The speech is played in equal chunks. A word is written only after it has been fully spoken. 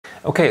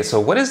Okay, so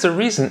what is the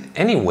reason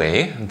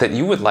anyway that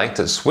you would like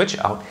to switch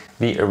out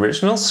the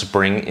original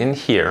spring in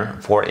here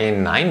for a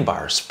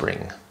 9-bar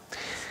spring?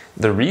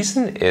 The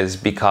reason is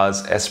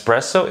because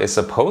espresso is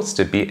supposed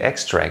to be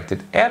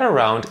extracted at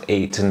around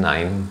 8 to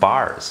 9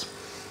 bars.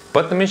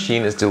 But the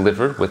machine is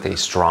delivered with a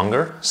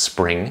stronger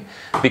spring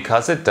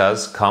because it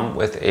does come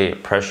with a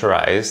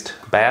pressurized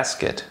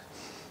basket.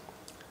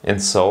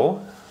 And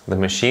so the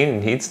machine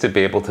needs to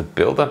be able to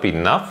build up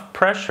enough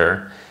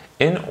pressure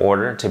in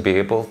order to be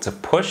able to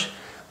push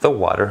the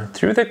water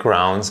through the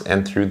grounds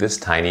and through this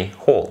tiny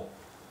hole.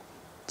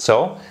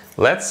 So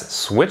let's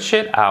switch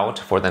it out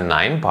for the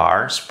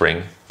 9-bar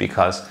spring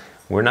because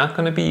we're not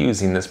going to be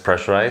using this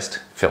pressurized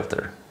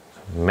filter.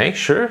 Make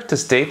sure to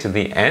stay to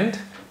the end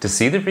to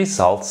see the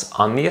results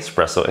on the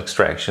espresso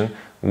extraction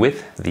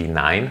with the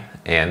 9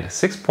 and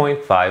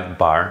 6.5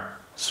 bar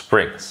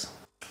springs.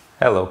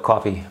 Hello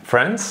coffee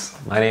friends,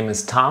 my name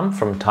is Tom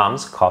from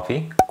Tom's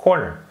Coffee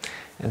Corner,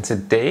 and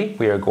today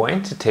we are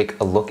going to take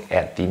a look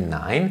at the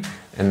 9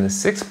 and the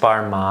 6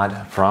 bar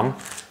mod from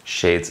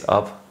Shades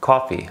of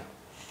Coffee.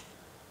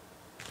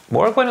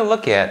 What we're going to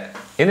look at,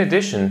 in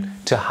addition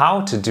to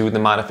how to do the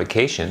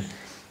modification,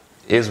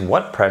 is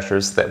what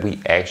pressures that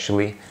we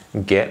actually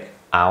get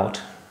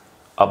out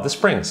of the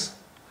springs.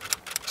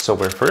 So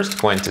we're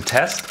first going to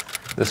test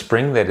the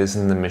spring that is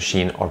in the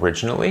machine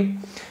originally.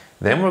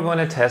 Then we're going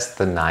to test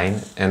the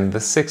 9 and the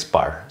 6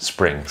 bar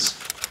springs.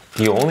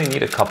 You only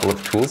need a couple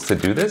of tools to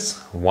do this.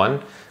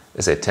 One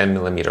is a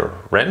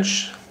 10mm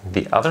wrench.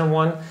 The other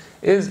one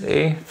is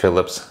a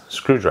Phillips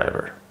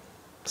screwdriver.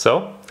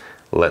 So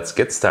let's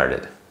get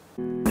started.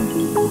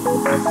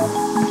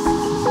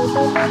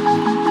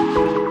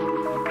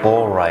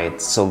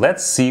 Alright, so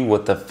let's see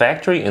what the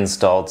factory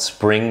installed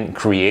spring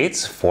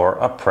creates for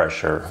a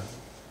pressure.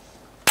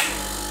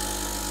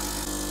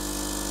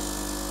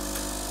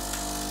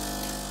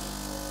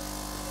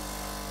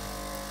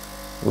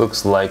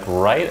 Looks like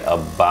right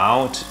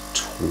about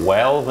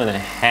 12 and a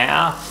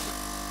half.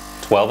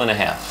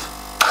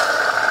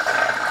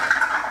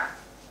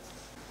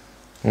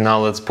 Now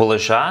let's pull a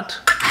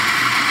shot.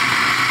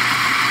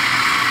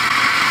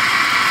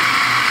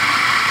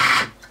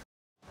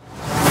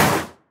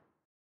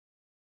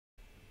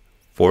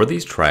 For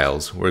these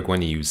trials, we're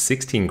going to use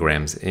 16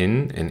 grams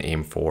in and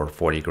aim for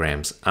 40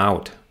 grams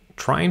out,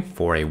 trying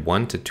for a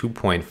 1 to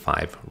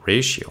 2.5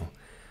 ratio.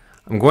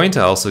 I'm going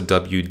to also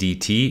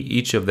WDT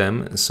each of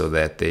them so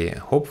that they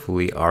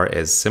hopefully are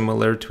as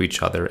similar to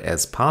each other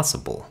as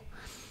possible.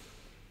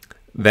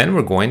 Then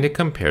we're going to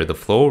compare the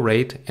flow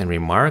rate and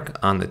remark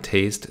on the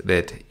taste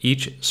that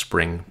each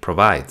spring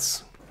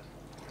provides.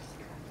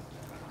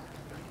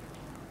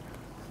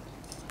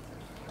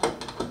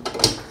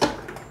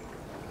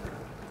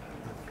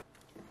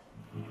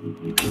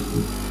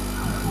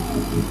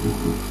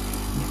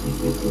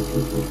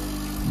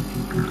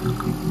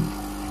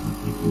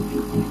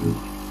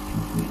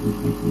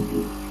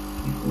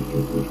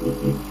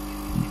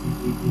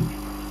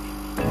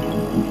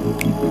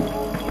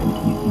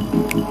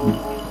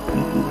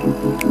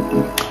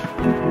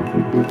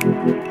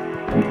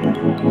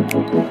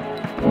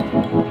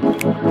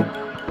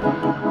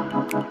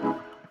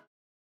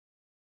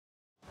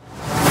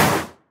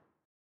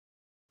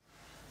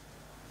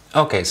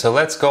 Okay, so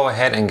let's go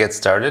ahead and get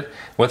started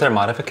with our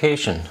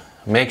modification.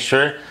 Make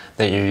sure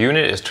that your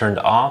unit is turned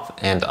off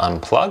and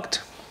unplugged.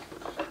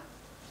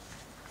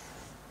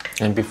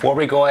 And before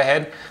we go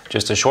ahead,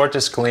 just a short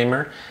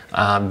disclaimer.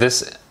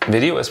 This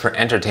video is for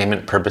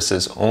entertainment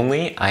purposes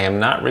only. I am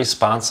not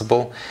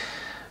responsible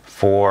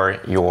for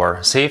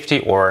your safety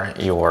or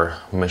your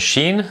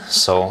machine.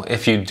 So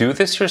if you do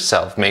this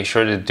yourself, make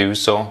sure to do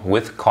so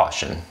with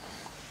caution.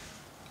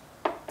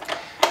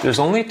 There's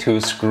only 2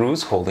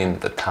 screws holding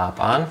the top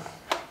on.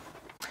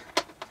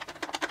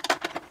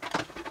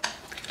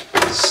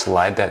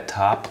 Slide that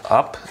top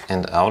up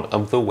and out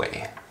of the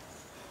way.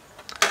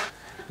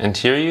 And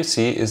here you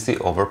see is the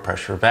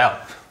overpressure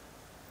valve.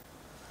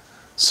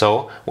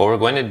 So what we're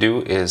going to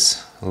do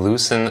is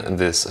loosen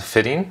this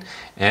fitting,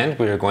 and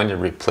we are going to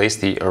replace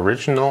the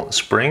original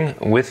spring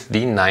with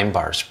the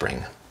 9-bar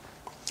spring.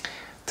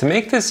 To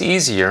make this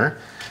easier,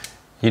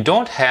 you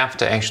don't have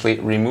to actually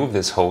remove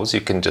this hose.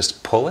 You can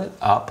just pull it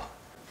up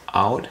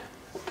out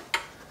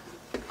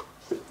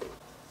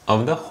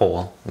of the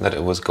hole that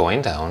it was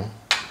going down,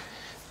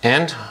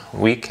 and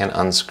we can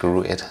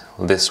unscrew it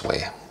this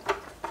way.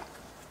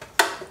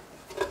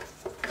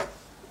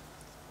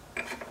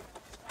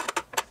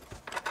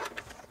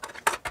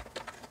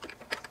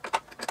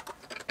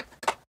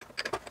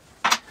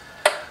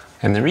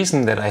 And the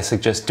reason that I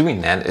suggest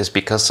doing that is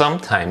because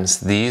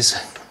sometimes these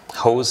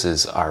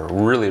hoses are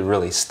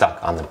really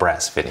stuck on the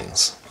brass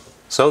fittings.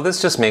 So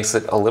this just makes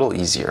it a little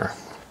easier.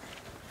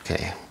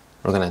 Okay,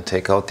 we're going to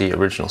take out the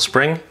original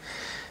spring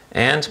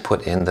and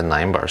put in the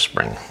 9-bar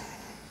spring.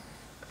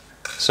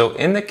 So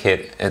in the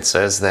kit it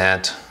says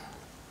that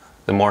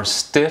the more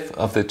stiff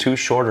of the 2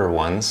 shorter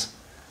ones,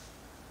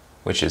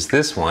 which is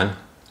this one,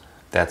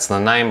 that's the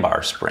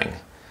 9-bar spring,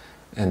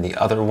 and the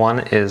other one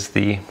is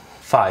the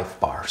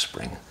 5-bar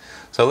spring.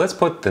 So let's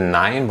put the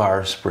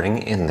 9-bar spring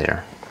in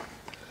there.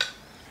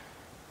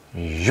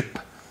 Yep.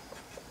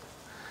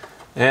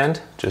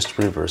 And just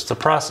reverse the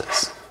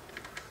process.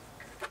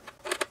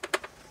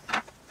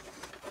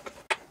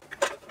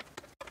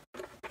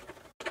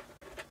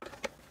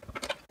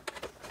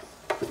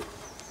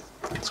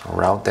 Let's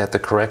route that the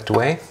correct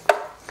way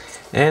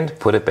and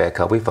put it back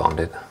how we found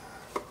it.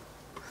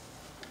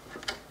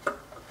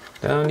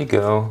 Down you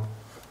go.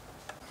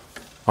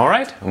 All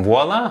right,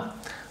 voila!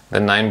 The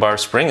 9-bar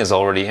spring is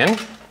already in.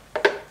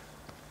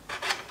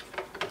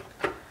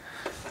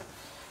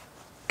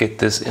 Get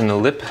this in the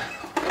lip.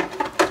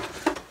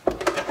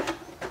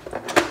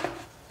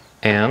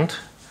 And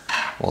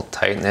we'll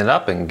tighten it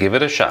up and give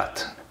it a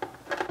shot.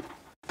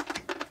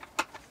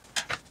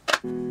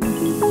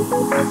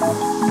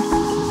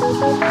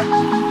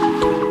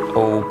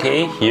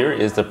 Okay, here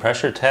is the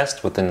pressure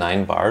test with the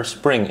 9-bar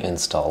spring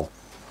installed.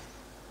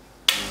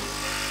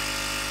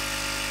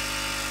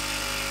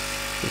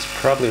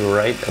 It's probably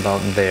right about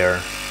there.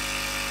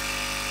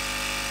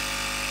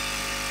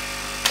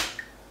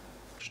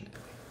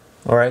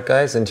 Alright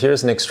guys, and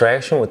here's an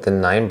extraction with the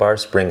 9-bar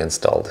spring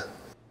installed.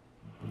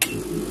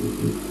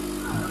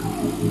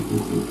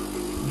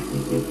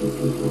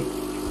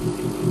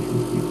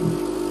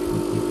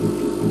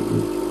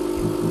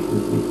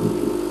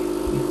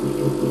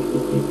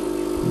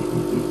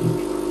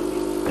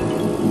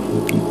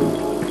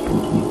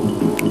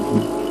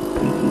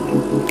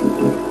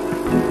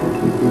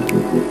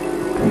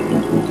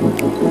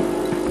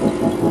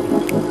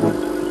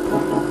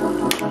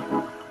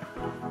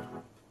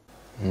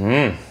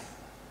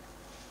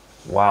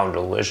 Wow,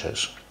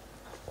 delicious.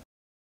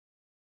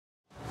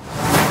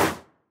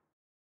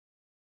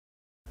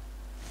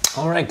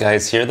 Alright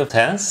guys, here's the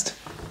test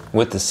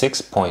with the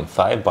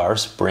 6.5 bar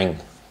spring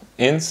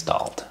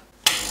installed.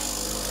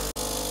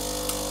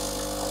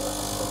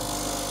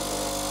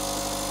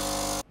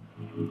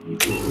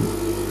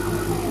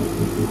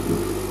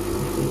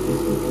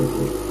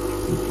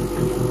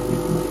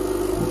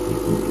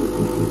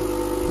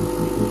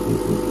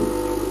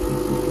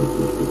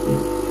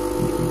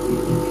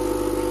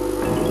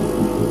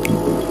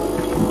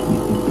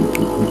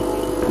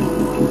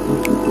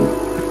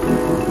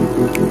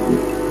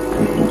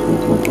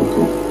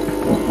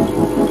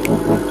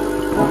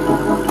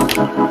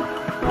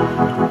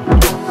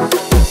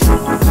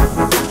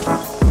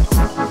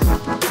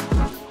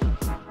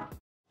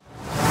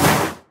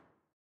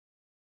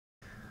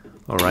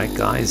 Alright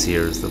guys,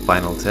 here's the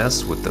final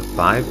test with the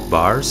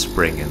 5-bar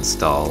spring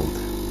installed.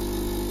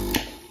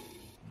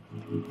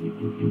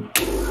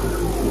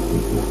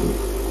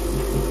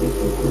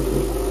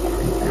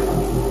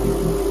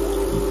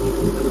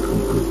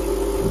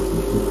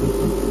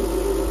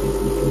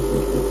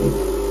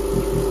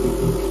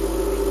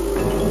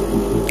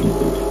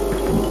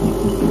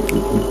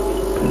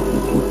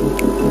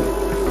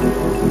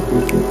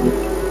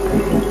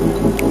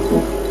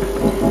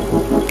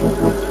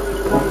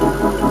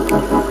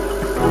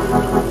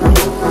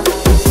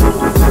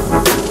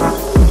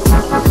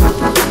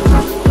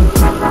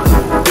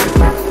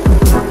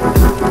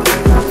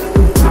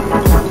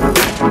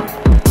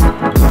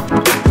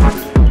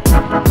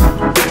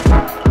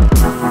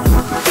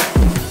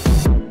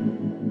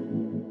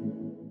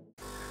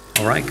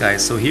 Alright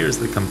guys, so here's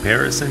the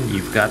comparison.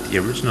 You've got the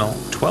original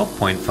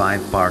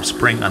 12.5 bar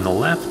spring on the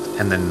left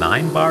and the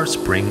 9 bar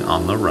spring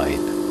on the right.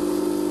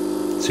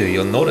 So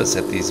you'll notice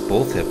that these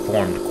both have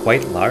formed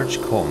quite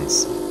large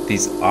cones.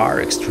 These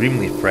are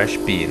extremely fresh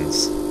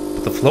beans,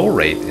 but the flow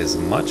rate is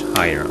much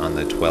higher on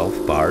the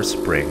 12 bar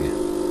spring.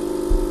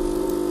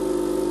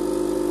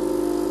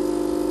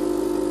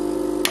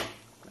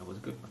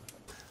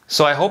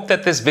 So I hope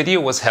that this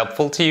video was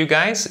helpful to you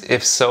guys.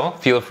 If so,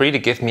 feel free to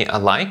give me a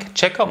like,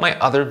 check out my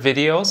other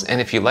videos, and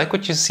if you like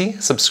what you see,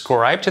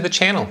 subscribe to the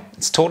channel.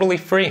 It's totally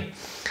free.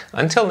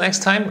 Until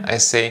next time, I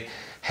say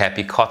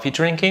happy coffee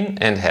drinking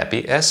and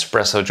happy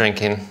espresso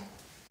drinking.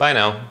 Bye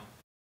now.